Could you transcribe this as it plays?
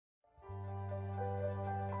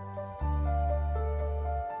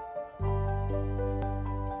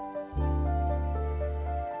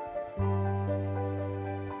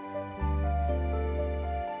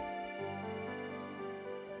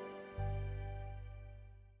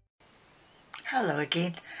Hello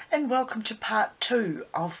again and welcome to part 2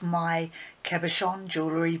 of my cabochon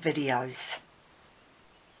jewellery videos.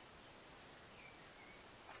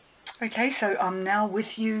 Okay, so I'm now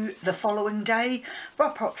with you the following day,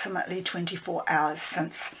 approximately 24 hours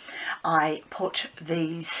since I put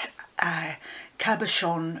these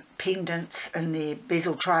cabochon pendants in their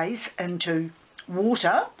bezel trays into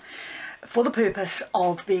water for the purpose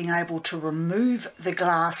of being able to remove the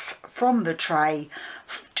glass from the tray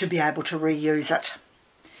to be able to reuse it.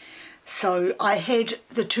 So I had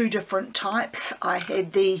the two different types. I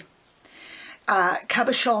had the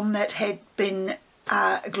cabochon that had been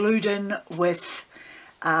glued in with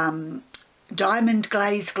Diamond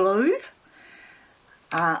Glaze glue,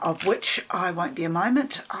 of which I won't be a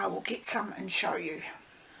moment. I will get some and show you.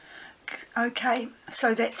 Okay,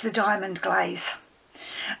 so that's the Diamond Glaze,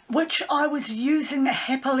 which I was using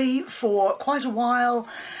happily for quite a while.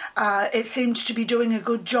 It seemed to be doing a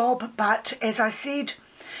good job, but as I said,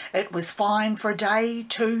 it was fine for a day,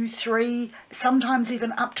 2, 3, sometimes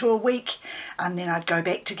even up to a week, and then I'd go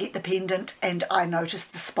back to get the pendant and I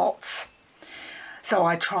noticed the spots. So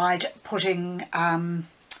I tried putting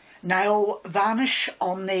nail varnish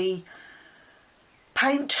on the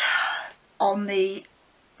paint on the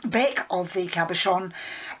back of the cabochon,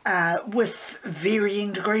 with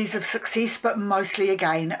varying degrees of success, but mostly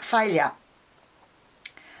again failure.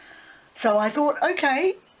 So I thought,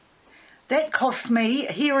 okay, that cost me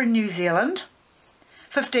here in New Zealand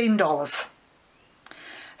 $15.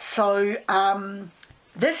 So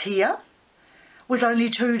this here was only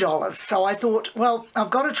 $2. So I thought, well,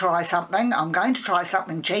 I've got to try something. I'm going to try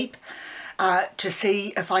something cheap to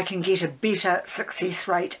see if I can get a better success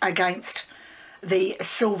rate against the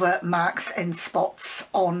silver marks and spots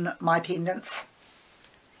on my pendants.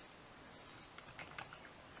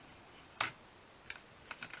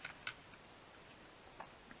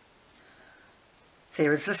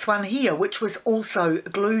 There is this one here, which was also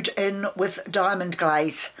glued in with Diamond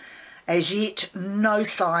Glaze. As yet, no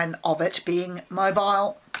sign of it being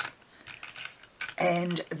mobile.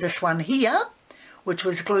 And this one here, which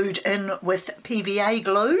was glued in with PVA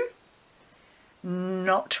glue.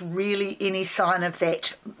 Not really any sign of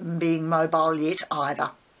that being mobile yet either.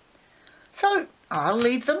 So I'll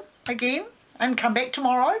leave them again and come back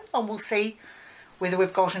tomorrow and we'll see whether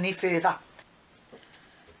we've got any further.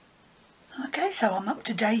 Okay, so I'm up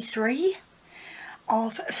to day 3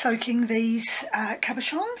 of soaking these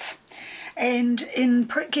cabochons, and in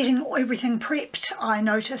getting everything prepped I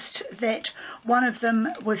noticed that one of them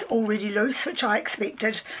was already loose, which I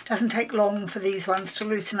expected. Doesn't take long for these ones to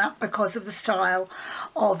loosen up because of the style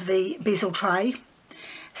of the bezel tray.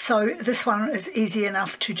 So this one is easy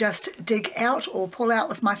enough to just dig out or pull out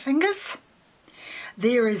with my fingers.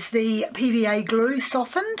 There is the PVA glue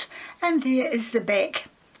softened, and there is the back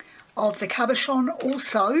of the cabochon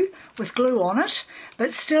also with glue on it,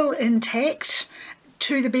 but still intact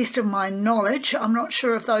to the best of my knowledge. I'm not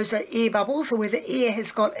sure if those are air bubbles or whether air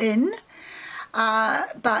has got in,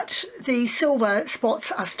 but the silver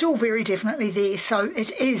spots are still very definitely there, so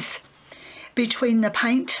it is between the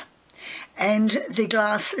paint and the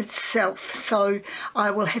glass itself. So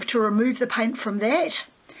I will have to remove the paint from that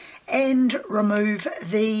and remove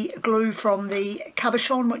the glue from the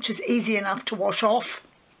cabochon, which is easy enough to wash off.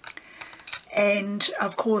 And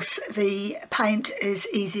of course the paint is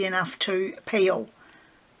easy enough to peel.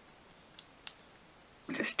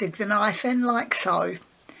 Just dig the knife in like so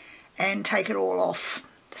and take it all off.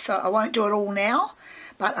 So I won't do it all now,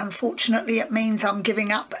 but unfortunately it means I'm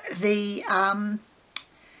giving up the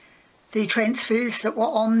transfers that were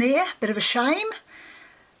on there. Bit of a shame,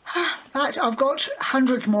 but I've got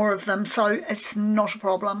hundreds more of them, so it's not a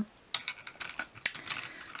problem.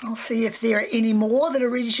 I'll see if there are any more that are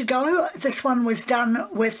ready to go. This one was done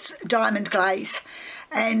with Diamond Glaze,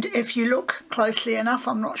 and if you look closely enough,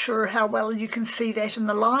 I'm not sure how well you can see that in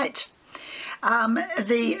the light,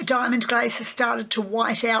 the Diamond Glaze has started to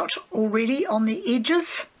white out already on the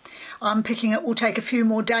edges. I'm picking it will take a few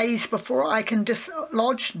more days before I can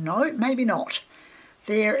dislodge. No, maybe not.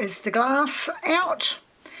 There is the glass out.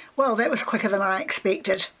 Well, that was quicker than I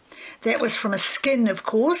expected. That was from a skin, of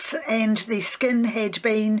course, and the skin had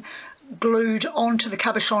been glued onto the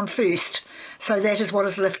cabochon first. So that is what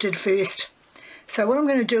is lifted first. So what I'm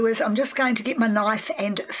going to do is I'm just going to get my knife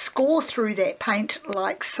and score through that paint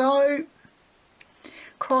like so.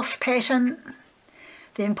 Cross pattern.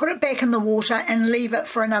 Then put it back in the water and leave it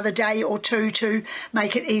for another day or two to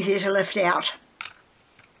make it easier to lift out.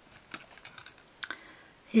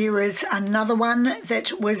 Here is another one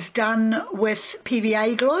that was done with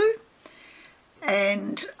PVA glue,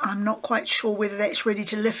 and I'm not quite sure whether that's ready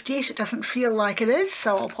to lift yet. It doesn't feel like it is,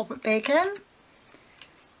 so I'll pop it back in.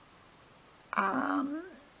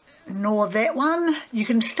 nor that one. You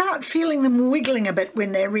can start feeling them wiggling a bit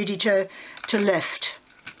when they're ready to lift.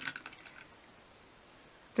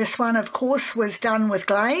 This one, of course, was done with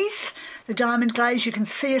glaze. The diamond glaze, you can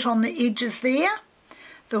see it on the edges there.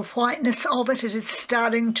 The whiteness of it, it is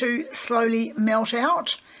starting to slowly melt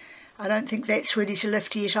out. I don't think that's ready to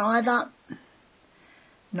lift yet either.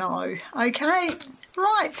 No. Okay.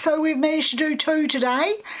 Right, so we've managed to do 2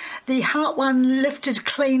 today. The heart one lifted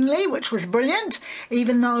cleanly, which was brilliant.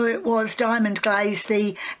 Even though it was diamond glaze,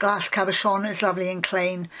 the glass cabochon is lovely and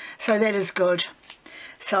clean. So that is good.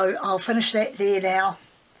 So I'll finish that there now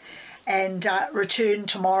and return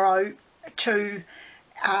tomorrow to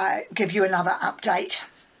give you another update.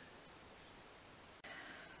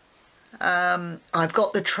 I've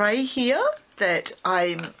got the tray here that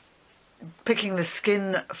I'm picking the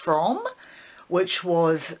skin from, which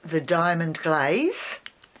was the diamond glaze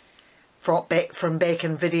from back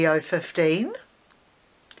in video 15,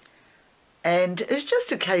 and it's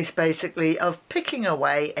just a case basically of picking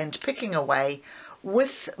away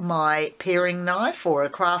with my paring knife or a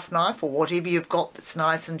craft knife or whatever you've got that's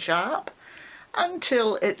nice and sharp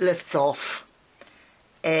until it lifts off,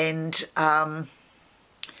 and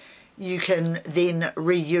you can then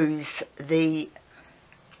reuse the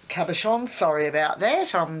cabochon. Sorry about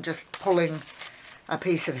that, I'm just pulling a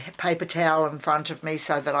piece of paper towel in front of me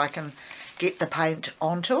so that I can get the paint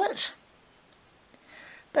onto it.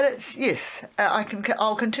 But it's, yes,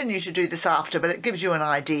 I'll continue to do this after, but it gives you an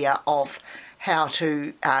idea of how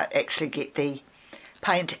to actually get the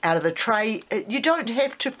paint out of the tray. You don't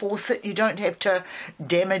have to force it, you don't have to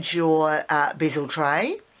damage your bezel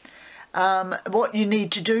tray. What you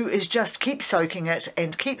need to do is just keep soaking it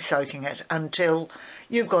and keep soaking it until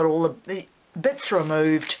you've got all the bits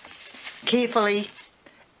removed carefully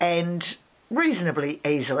and reasonably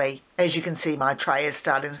easily. As you can see, my tray is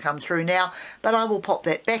starting to come through now, but I will pop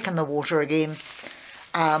that back in the water again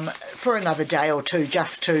for another day or two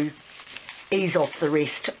just to ease off the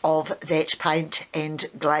rest of that paint and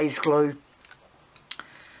glaze glue.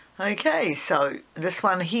 Okay, so this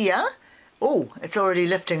one here, oh, it's already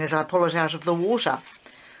lifting as I pull it out of the water,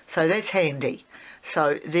 so that's handy.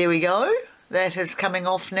 So there we go, that is coming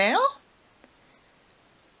off now.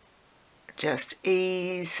 Just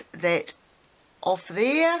ease that off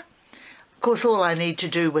there. Of course, all I need to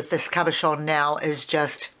do with this cabochon now is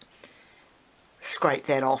just scrape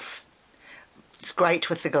that off. It's great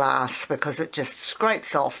with the glass because it just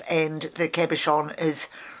scrapes off and the cabochon is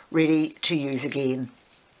ready to use again.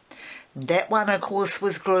 That one, of course,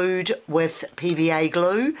 was glued with PVA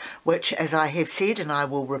glue, which, as I have said and I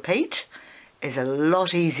will repeat, is a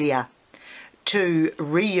lot easier to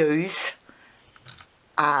reuse,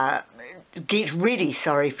 get ready,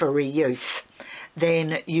 sorry, for reuse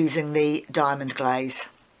than using the diamond glaze.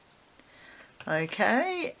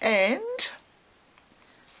 Okay, and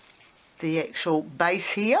the actual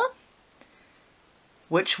base here,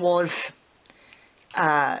 which was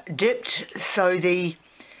dipped so the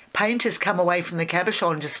paint has come away from the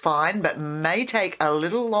cabochon just fine, but may take a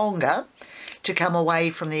little longer to come away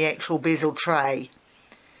from the actual bezel tray.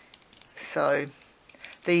 So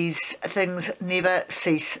these things never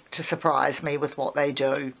cease to surprise me with what they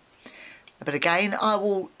do. But again, I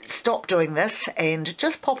will stop doing this and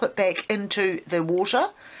just pop it back into the water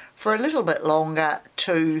for a little bit longer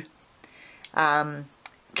to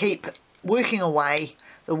keep working away.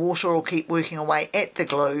 The water will keep working away at the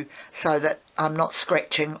glue so that I'm not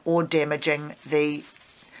scratching or damaging the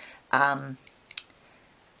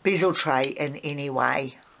bezel tray in any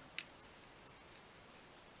way.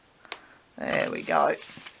 There we go.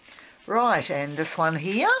 Right, and this one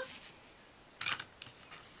here,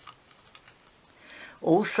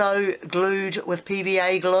 also glued with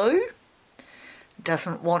PVA glue.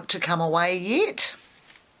 Doesn't want to come away yet.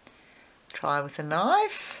 Try with a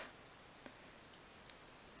knife.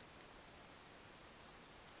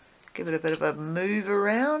 Give it a bit of a move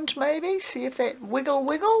around maybe, see if that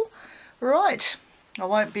wiggle. Right, I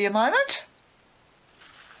won't be a moment.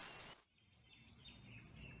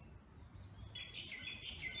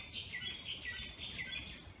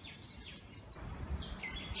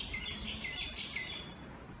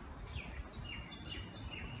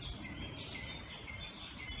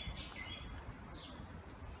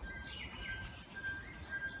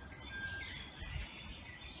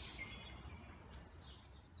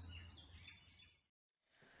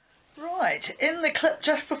 Right, in the clip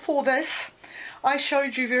just before this, I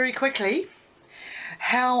showed you very quickly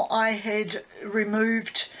how I had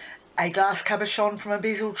removed a glass cabochon from a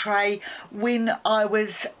bezel tray when I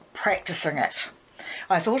was practicing it.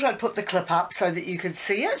 I thought I'd put the clip up so that you could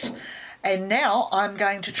see it, And now I'm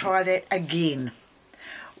going to try that again.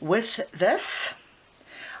 With this,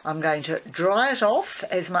 I'm going to dry it off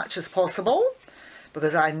as much as possible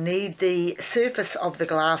because I need the surface of the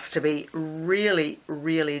glass to be really,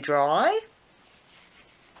 really dry.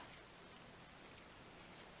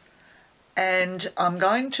 And I'm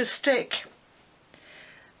going to stick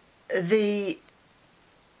the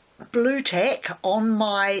blue tack on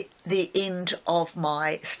the end of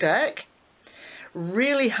my stick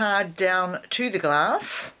really hard down to the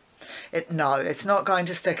glass. No, it's not going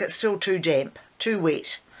to stick. It's still too damp, too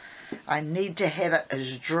wet. I need to have it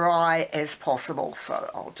as dry as possible, so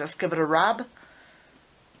I'll just give it a rub.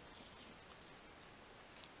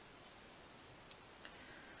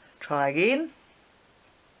 Try again.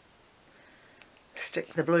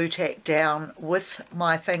 Stick the blue tack down with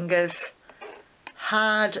my fingers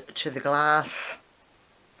hard to the glass.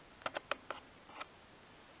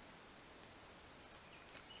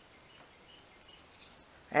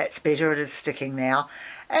 That's better, it is sticking now.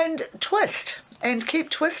 And twist, and keep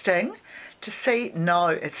twisting to see, no,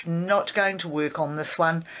 it's not going to work on this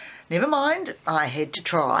one. Never mind, I had to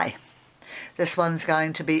try. This one's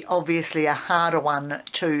going to be obviously a harder one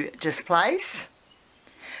to displace.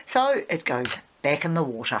 So it goes back in the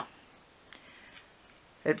water.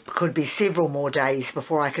 It could be several more days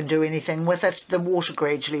before I can do anything with it. The water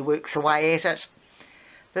gradually works away at it.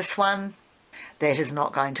 This one, that is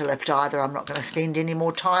not going to lift either. I'm not going to spend any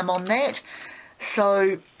more time on that.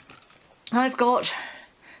 So I've got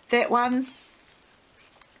that one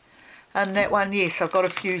and that one. Yes, I've got a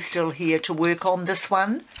few still here to work on. This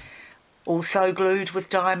one also glued with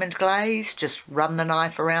Diamond Glaze. Just run the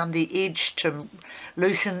knife around the edge to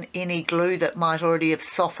loosen any glue that might already have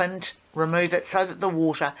softened. Remove it so that the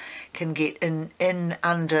water can get in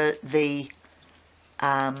under the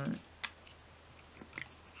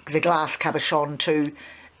glass cabochon to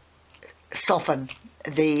soften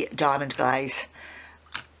the diamond glaze.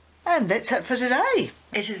 And that's it for today.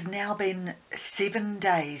 It has now been 7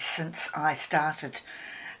 days since I started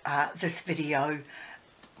this video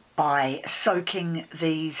by soaking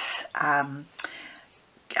these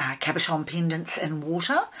cabochon pendants in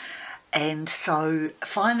water. And so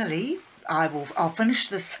finally I'll finish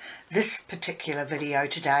this particular video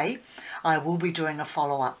today. I will be doing a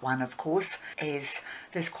follow-up one, of course, as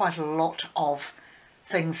there's quite a lot of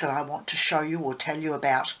things that I want to show you or tell you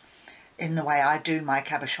about in the way I do my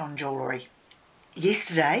cabochon jewellery.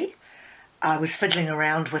 Yesterday I was fiddling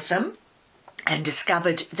around with them and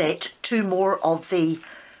discovered that 2 more of the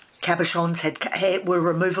cabochons were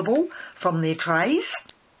removable from their trays.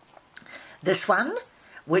 This one,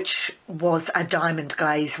 which was a diamond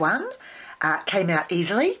glaze one, came out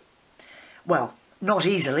easily. Well, not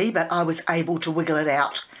easily, but I was able to wiggle it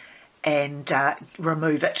out and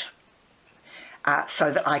remove it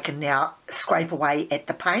so that I can now scrape away at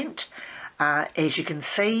the paint. As you can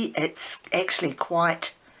see, it's actually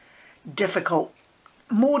quite difficult,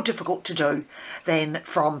 more difficult to do than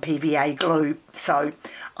from PVA glue. So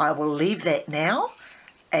I will leave that now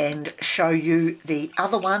and show you the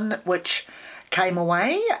other one which came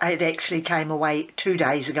away. It actually came away 2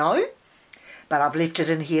 days ago, but I've left it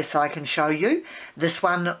in here so I can show you. This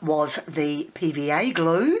one was the PVA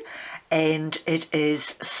glue, and it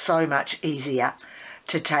is so much easier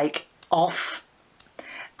to take off.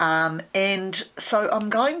 And so I'm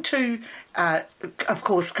going to, of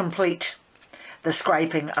course, complete the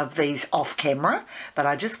scraping of these off camera, but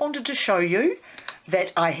I just wanted to show you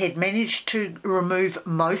that I had managed to remove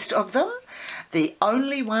most of them. The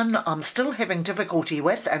only one I'm still having difficulty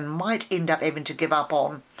with and might end up having to give up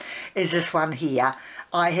on is this one here.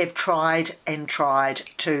 I have tried and tried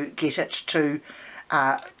to get it to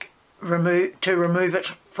remove it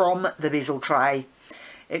from the bezel tray.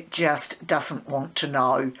 It just doesn't want to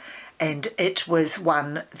know. And it was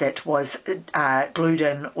one that was glued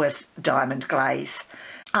in with diamond glaze.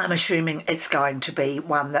 I'm assuming it's going to be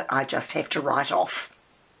one that I just have to write off.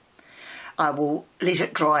 I will let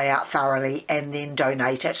it dry out thoroughly and then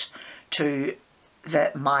donate it to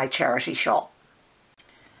my charity shop.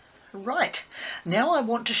 Right, now I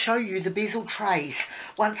want to show you the bezel trays.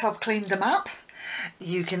 Once I've cleaned them up,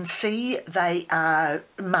 you can see they are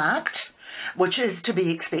marked, which is to be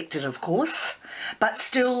expected, of course, but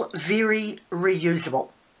still very reusable.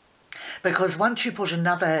 Because once you put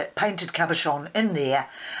another painted cabochon in there,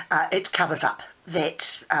 it covers up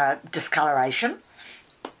that discoloration.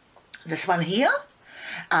 This one here,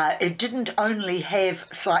 it didn't only have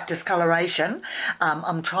slight discoloration.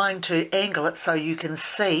 I'm trying to angle it so you can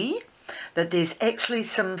see that there's actually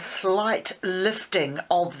some slight lifting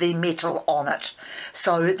of the metal on it.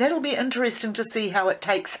 So that'll be interesting to see how it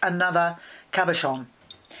takes another cabochon.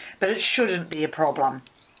 but it shouldn't be a problem.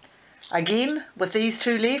 Again, with these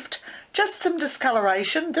two left, just some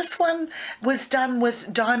discoloration. This one was done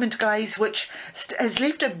with Diamond Glaze, which has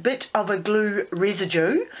left a bit of a glue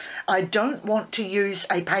residue. I don't want to use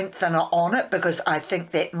a paint thinner on it because I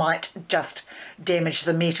think that might just damage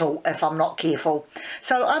the metal if I'm not careful.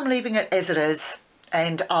 So I'm leaving it as it is,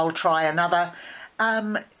 and I'll try another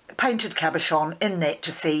painted cabochon in that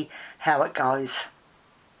to see how it goes.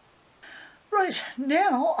 Right,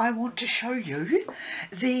 now I want to show you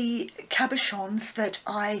the cabochons that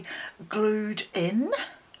I glued in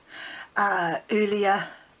earlier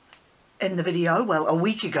in the video, well, a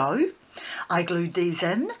week ago. I glued these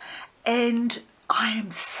in and I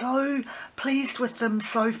am so pleased with them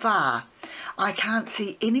so far. I can't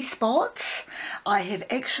see any spots. I have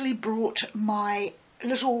actually brought my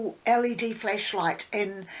little LED flashlight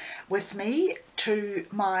in with me to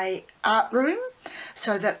my art room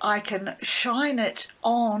so that I can shine it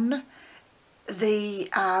on the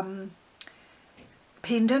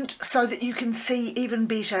pendant so that you can see even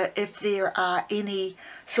better if there are any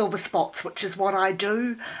silver spots, which is what I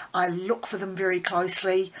do. I look for them very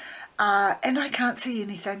closely and I can't see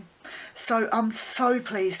anything, so I'm so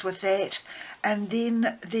pleased with that. And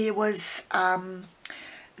then there was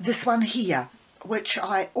this one here, which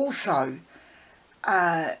I also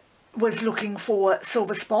was looking for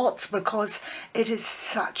silver spots because it is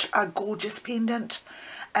such a gorgeous pendant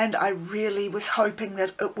and I really was hoping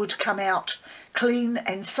that it would come out clean,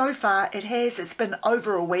 and so far it has. It's been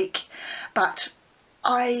over a week, but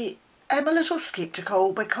I am a little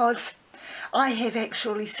skeptical because I have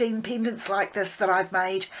actually seen pendants like this that I've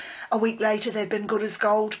made. A week later they've been good as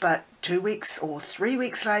gold, but 2 weeks or 3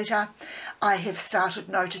 weeks later I have started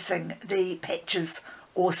noticing the patches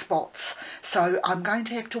or spots. So I'm going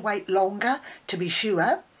to have to wait longer to be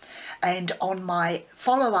sure, and on my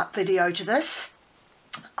follow-up video to this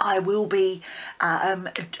I will be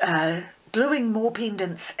gluing more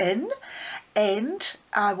pendants in, and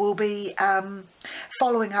I will be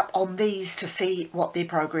following up on these to see what their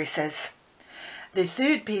progress is. The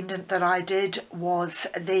third pendant that I did was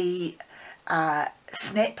the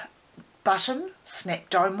snap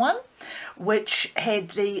dome one, which had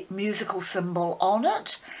the musical symbol on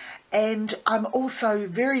it, and I'm also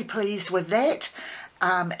very pleased with that,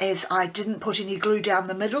 as I didn't put any glue down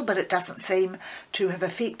the middle, but it doesn't seem to have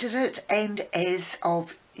affected it, and as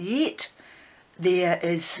of yet there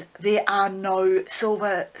are no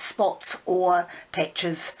silver spots or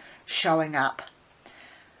patches showing up.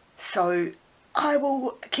 So I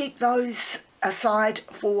will keep those aside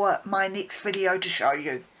for my next video to show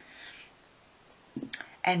you.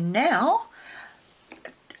 And now,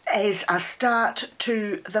 as a start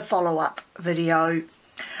to the follow-up video,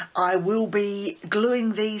 I will be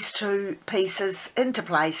gluing these two pieces into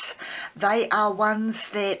place. They are ones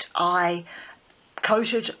that I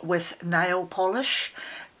coated with nail polish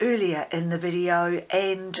earlier in the video,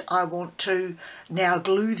 and I want to now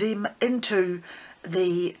glue them into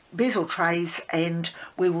the bezel trays and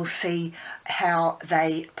we will see how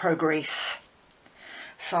they progress.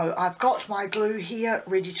 So I've got my glue here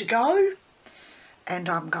ready to go, and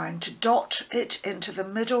I'm going to dot it into the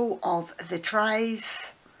middle of the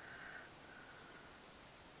trays.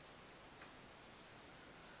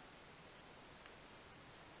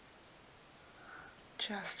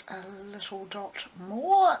 Just a little dot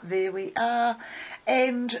more, there we are,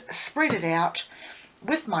 and spread it out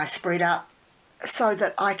with my spreader so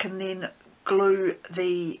that I can then glue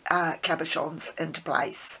the cabochons into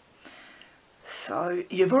place. So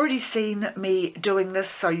you've already seen me doing this,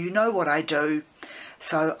 so you know what I do.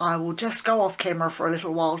 So I will just go off camera for a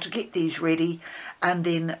little while to get these ready and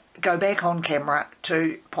then go back on camera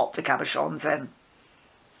to pop the cabochons in.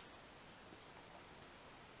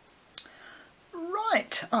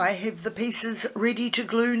 Right, I have the pieces ready to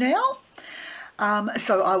glue now.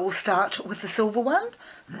 So I will start with the silver one.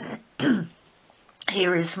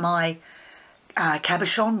 Here is my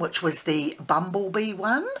cabochon, which was the bumblebee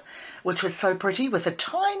one, which was so pretty with a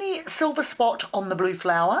tiny silver spot on the blue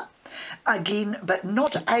flower. Again, but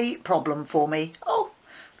not a problem for me. Oh,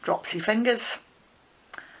 dropsy fingers.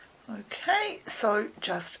 Okay, so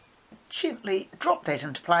just gently drop that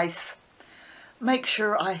into place. Make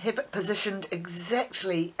sure I have it positioned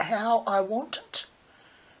exactly how I want it.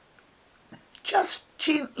 Just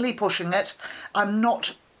gently pushing it. I'm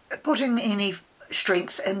not putting any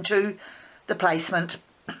strength into the placement.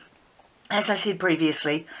 As I said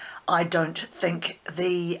previously, I don't think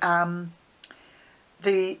the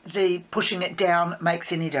pushing it down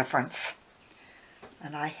makes any difference.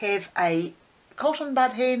 And I have a cotton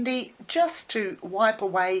bud handy just to wipe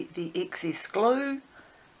away the excess glue.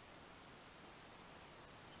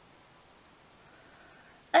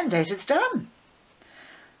 And that is done.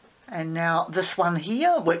 And now this one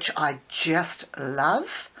here, which I just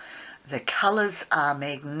love. The colours are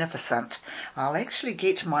magnificent. I'll actually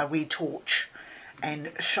get my wee torch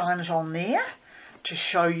and shine it on there to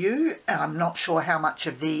show you. I'm not sure how much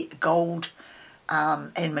of the gold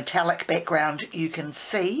and metallic background you can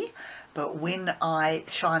see, but when I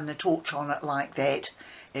shine the torch on it like that,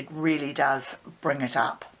 it really does bring it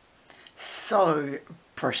up. So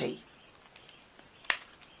pretty.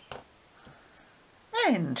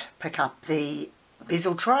 And pick up the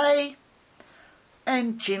bezel tray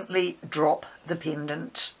and gently drop the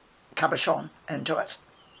pendant cabochon into it.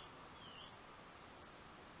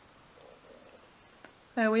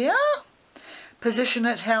 There we are. Position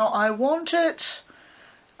it how I want it.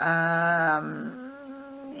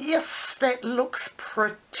 Yes, that looks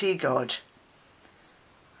pretty good.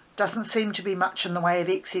 Doesn't seem to be much in the way of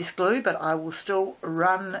excess glue, but I will still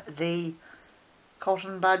run the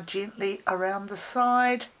cotton bud gently around the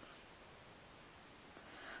side.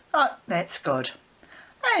 Oh, that's good.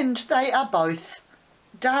 And they are both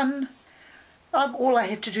done. All I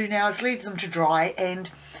have to do now is leave them to dry,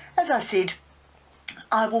 and as I said,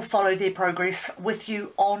 I will follow their progress with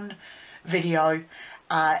you on video,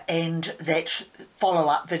 and that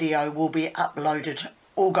follow-up video will be uploaded,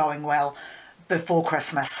 all going well, before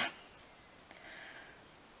Christmas.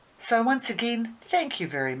 So once again, thank you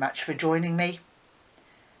very much for joining me,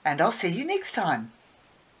 and I'll see you next time.